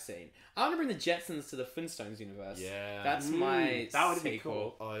that I've seen. I want to bring the Jetsons to the Flintstones universe. Yeah. That's my that would sequel. be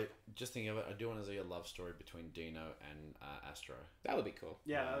cool. Just thinking of it, I do want to see a love story between Dino and Astro. That would be cool.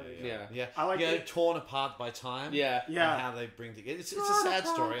 Yeah, that would be cool. Yeah. I like it. Torn apart by time. Yeah. And how they bring together. It's a sad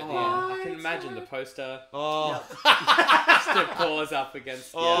story at the end. I can imagine the poster. Oh. Still paws up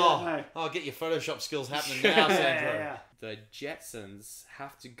against... Get your Photoshop skills happening now, Sandra. Yeah. The Jetsons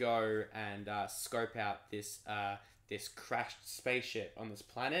have to go and scope out this crashed spaceship on this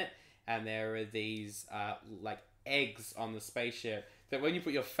planet, and there are these eggs on the spaceship that when you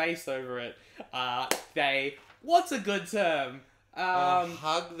put your face over it, what's a good term?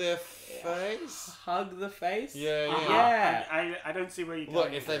 Hug their face. Hug the face. Yeah. I don't see where you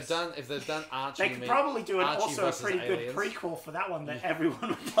look. If they've done Archie, they could probably do also a pretty good prequel for that one that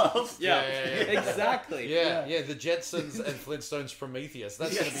everyone would love. Yeah. Exactly. Yeah. The Jetsons and Flintstones Prometheus.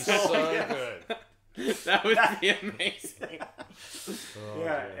 That's gonna be so good. That would be amazing.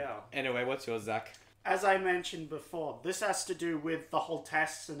 Yeah. Anyway, what's yours, Zach? As I mentioned before, this has to do with the whole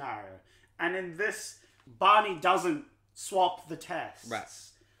test scenario. And in this, Barney doesn't swap the tests. Right.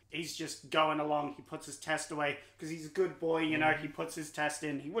 He's just going along. He puts his test away because he's a good boy, he puts his test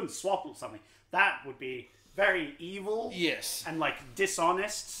in. He wouldn't swap or something. That would be very evil. Yes. And like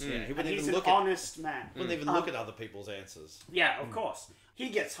dishonest. Yeah, he and wouldn't he's even an look at, honest man. wouldn't even look at other people's answers. Yeah, of course. He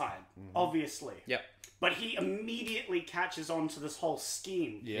gets hired, obviously. Yep. But he immediately catches on to this whole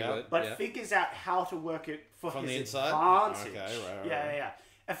scheme. Yeah. But figures out how to work it From the his inside? advantage. Okay, right. Yeah.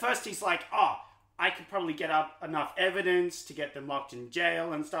 At first he's like, I could probably get up enough evidence to get them locked in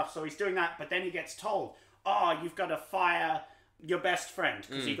jail and stuff. So he's doing that. But then he gets told, you've got to fire your best friend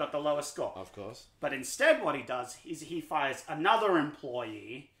because he got the lowest score. Of course. But instead what he does is he fires another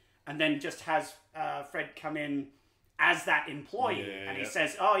employee and then just has Fred come in as that employee. And he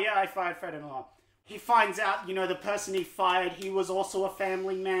says, I fired Fred and all. He finds out, the person he fired, he was also a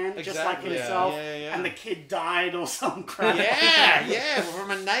family man, just like himself. Yeah. And the kid died or some crap. Yeah, from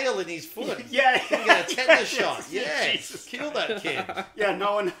a nail in his foot. Yeah. He got a tetanus shot. Yeah, Jesus kill that kid. Yeah,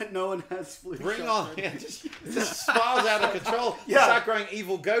 no one has flu Bring shots. on. Yeah, just spirals out of control. Yeah. Start growing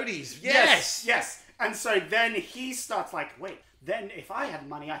evil goatees. Yes. And so then he starts like, wait, then if I had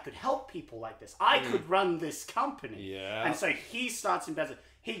money, I could help people like this. I could run this company. Yeah. And so he starts investing.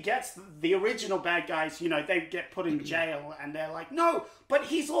 He gets the original bad guys, they get put in jail and they're like, no, but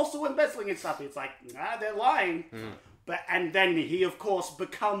he's also embezzling and stuff. It's like, they're lying. And then he, of course,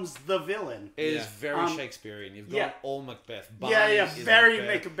 becomes the villain. It is very Shakespearean. You've got all Macbeth. Barney is very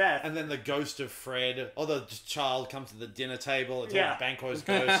Macbeth. And then the ghost of Fred, or the child comes to the dinner table. It's Yeah. all Banquo's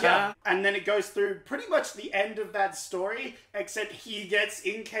ghost. And then it goes through pretty much the end of that story, except he gets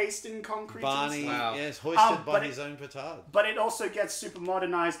encased in concrete. Barney, and stuff. yes, hoisted by but his own petard. But it also gets super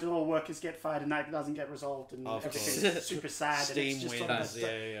modernized, and all workers get fired, and that doesn't get resolved, and Of everything's super sad. Steam and it's just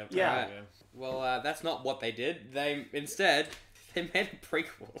wins. Yeah. Right. Well, that's not what they did. They made a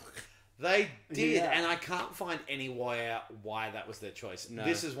prequel. They did, Yeah. and I can't find any way out why that was their choice. No.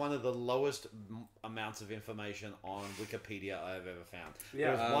 This is one of the lowest amounts of information on Wikipedia I've ever found.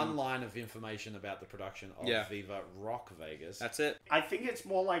 Yeah. There's one line of information about the production of Viva Rock Vegas. That's it. I think it's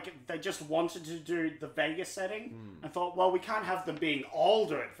more like they just wanted to do the Vegas setting and thought, well, we can't have them being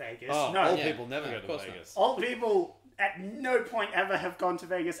older at Vegas. No, old people never go of to course Vegas. old people at no point ever have gone to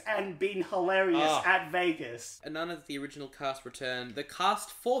Vegas and been hilarious at Vegas. And none of the original cast returned. The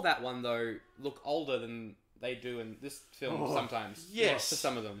cast for that one, though, look older than they do in this film sometimes. Yes. For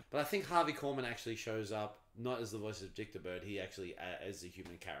some of them. But I think Harvey Korman actually shows up, not as the voice of Dick the Bird, he actually as a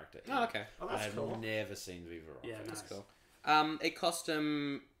human character. Oh, okay. Oh, that's I've cool. never seen Viva Rock. Yeah, Vegas. nice. Cool. It cost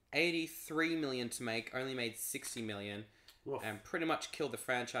them $83 million to make, only made $60 million, and pretty much killed the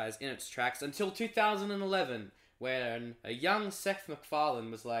franchise in its tracks until 2011, when a young Seth MacFarlane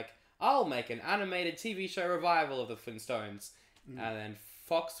was like, I'll make an animated TV show revival of the Flintstones. And then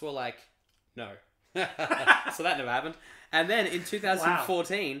Fox were like, no. So that never happened. And then in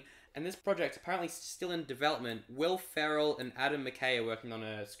 2014, and this project apparently still in development, Will Ferrell and Adam McKay are working on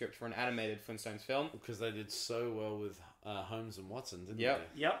a script for an animated Flintstones film. Because they did so well with Holmes and Watson, didn't Yep.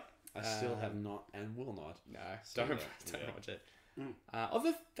 they? Yep. I still have not and will not. No, So don't yeah. watch it.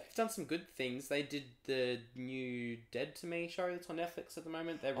 Although they've done some good things. They did the new Dead to Me show that's on Netflix at the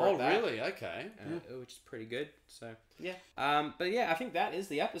moment. They wrote that, Really? Okay. which is pretty good. So yeah. But yeah, I think that is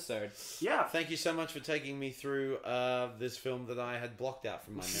the episode. Yeah. Thank you so much for taking me through this film that I had blocked out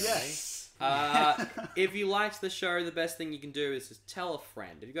from my memory. Yes. If you liked the show, the best thing you can do is just tell a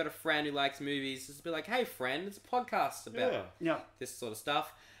friend. If you've got a friend who likes movies, just be like, hey friend, it's a podcast about Yeah. this sort of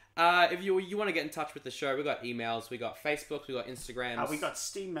stuff. If you want to get in touch with the show, we got emails, we got Facebook, we got Instagrams. We got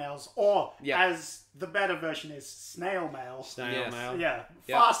Steam mails, or as the better version is snail mail. Snail mail. Yeah,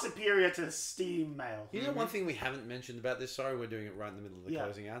 far superior to Steam mail. You know one thing we haven't mentioned about this? Sorry, we're doing it right in the middle of the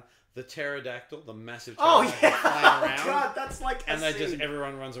closing out. The pterodactyl, the massive Oh pterodactyl yeah! flying around. Oh god, that's like a And they just scene.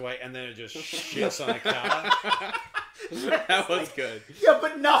 everyone runs away, and then it just shits on a car, That was good. Yeah,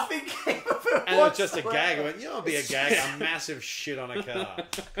 but nothing came of it. and it's just a whatsoever. gag. I went, you know, it'd be a gag, a massive shit on a car,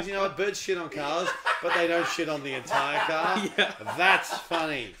 because you know what, birds shit on cars, but they don't shit on the entire car. That's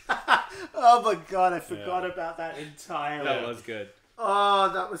funny. Oh my god, I forgot about that entirely. That was good.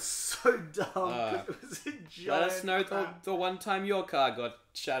 Oh, that was so dumb. 'Cause it was a giant Let us know the one time your car got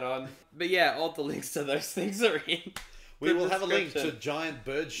shat on. But yeah, all the links to those things are in. We the will have a link to description. giant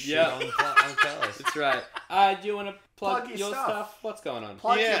bird shit Yeah. on cars. That's right. Do you want to plug Plug your your stuff? stuff. What's going on?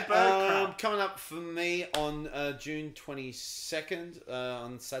 Plug your bird crap. Coming up for me on June 22nd,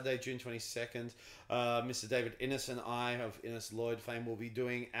 on Saturday, June 22nd, Mr. David Innes and I of Innes Lloyd fame will be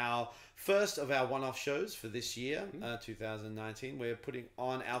doing our first of our one-off shows for this year, 2019. We're putting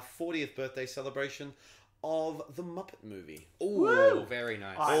on our 40th birthday celebration of the Muppet movie. Ooh, very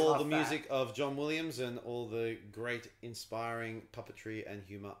nice. I All love the that. music of John Williams and all the great inspiring puppetry and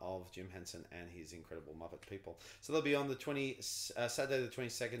humour of Jim Henson and his incredible Muppet people. So they'll be on the Saturday the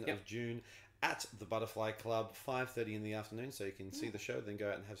 22nd of June at the Butterfly Club, 5:30 in the afternoon, so you can see the show, then go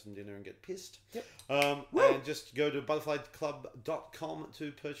out and have some dinner and get pissed. Yep. And just go to butterflyclub.com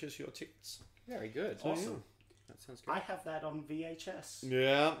to purchase your tickets. Very good. Awesome. That sounds good. I have that on VHS.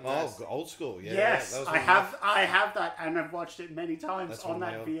 Yeah. Nice. Oh, old school. Yeah. Yes, that was I have that, and I've watched it many times That's on one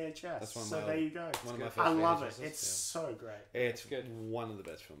of that my VHS. that's one of So my there you go. one of my first I love VHSs, it. It's so great. It's good. one of the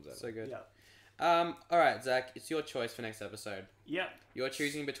best films ever. So good. Yeah. All right, Zach, it's your choice for next episode. Yeah. You're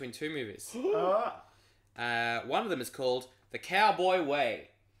choosing between two movies. One of them is called The Cowboy Way.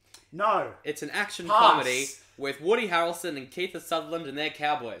 No. It's an action Pass. comedy with Woody Harrelson and Keith Sutherland and their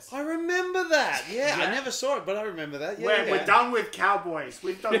cowboys. I remember that. Yeah, I never saw it, but I remember that. Yeah, We're done with cowboys.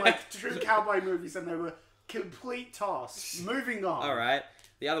 We've done like 2 cowboy movies, and they were complete toss. Moving on. All right.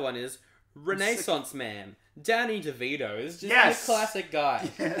 The other one is Renaissance Man. Danny DeVito is just Yes. a classic guy.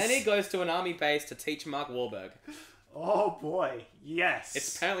 Yes. And he goes to an army base to teach Mark Wahlberg. Oh boy. Yes.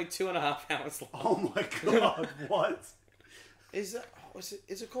 It's apparently 2.5 hours long. Oh my god. What? Is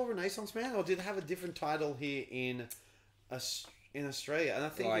it called Renaissance Man, or did it have a different title here in Australia? And I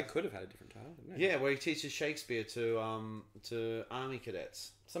think Well, I could have had a different title, didn't I? yeah, where he teaches Shakespeare to army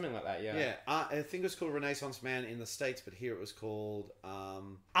cadets. Something like that, yeah. Yeah, I think it was called Renaissance Man in the States, but here it was called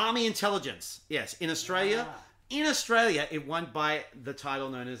Army Intelligence. Yes, in Australia. Ah. In Australia, it went by the title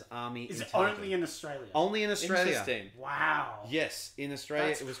known as Army Is it Intelligence. only in Australia? Only in Australia. Interesting. Wow. Yes, in Australia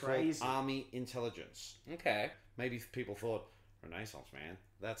That's it was crazy. called Army Intelligence. Okay. Maybe people thought, Renaissance Man,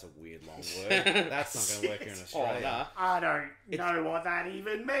 that's a weird long word. That's not going to work here in Oh, Australia. nah. I don't know what that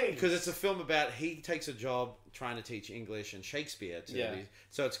even means. Because it's a film about he takes a job trying to teach English and Shakespeare to these.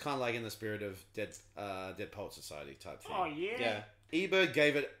 So it's kind of like in the spirit of Dead Poet Society type thing. Oh yeah. Yeah. Ebert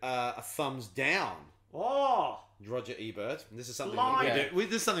gave it a thumbs down. Oh. Roger Ebert. This is something Liar.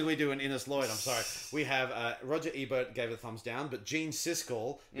 this is something we do in Innes Lloyd. I'm sorry. We have Roger Ebert gave it a thumbs down, but Gene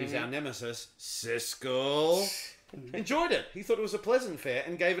Siskel, who's our nemesis, Siskel, enjoyed it. He thought it was a pleasant fare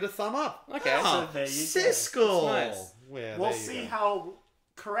and gave it a thumb up. Okay. So there you go. Siskel. That's nice. Yeah, We'll there you see go. how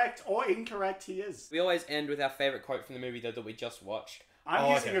correct or incorrect he is. We always end with our favourite quote from the movie that we just watched.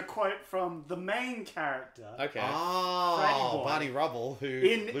 I'm using a quote from the main character. Okay. Freddy Oh, boy. Barney Rubble, who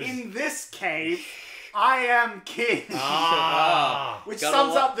In this cave, I am king. Ah. Which Gotta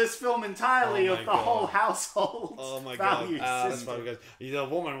sums lo- up this film entirely Oh of my the God. whole household Oh my value God! That's system. why he goes.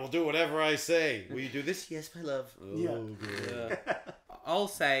 The woman will do whatever I say. Will you do this? Yes, my love. Oh, Yeah. good. I'll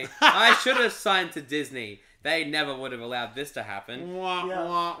say, I should have signed to Disney. They never would have allowed this to happen. Wah, Yeah.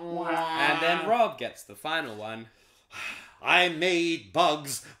 wah, wah. And then Rob gets the final one. I made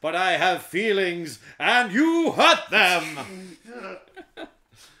bugs, but I have feelings, and you hurt them.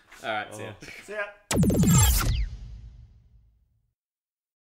 Alright, see ya. So, yeah.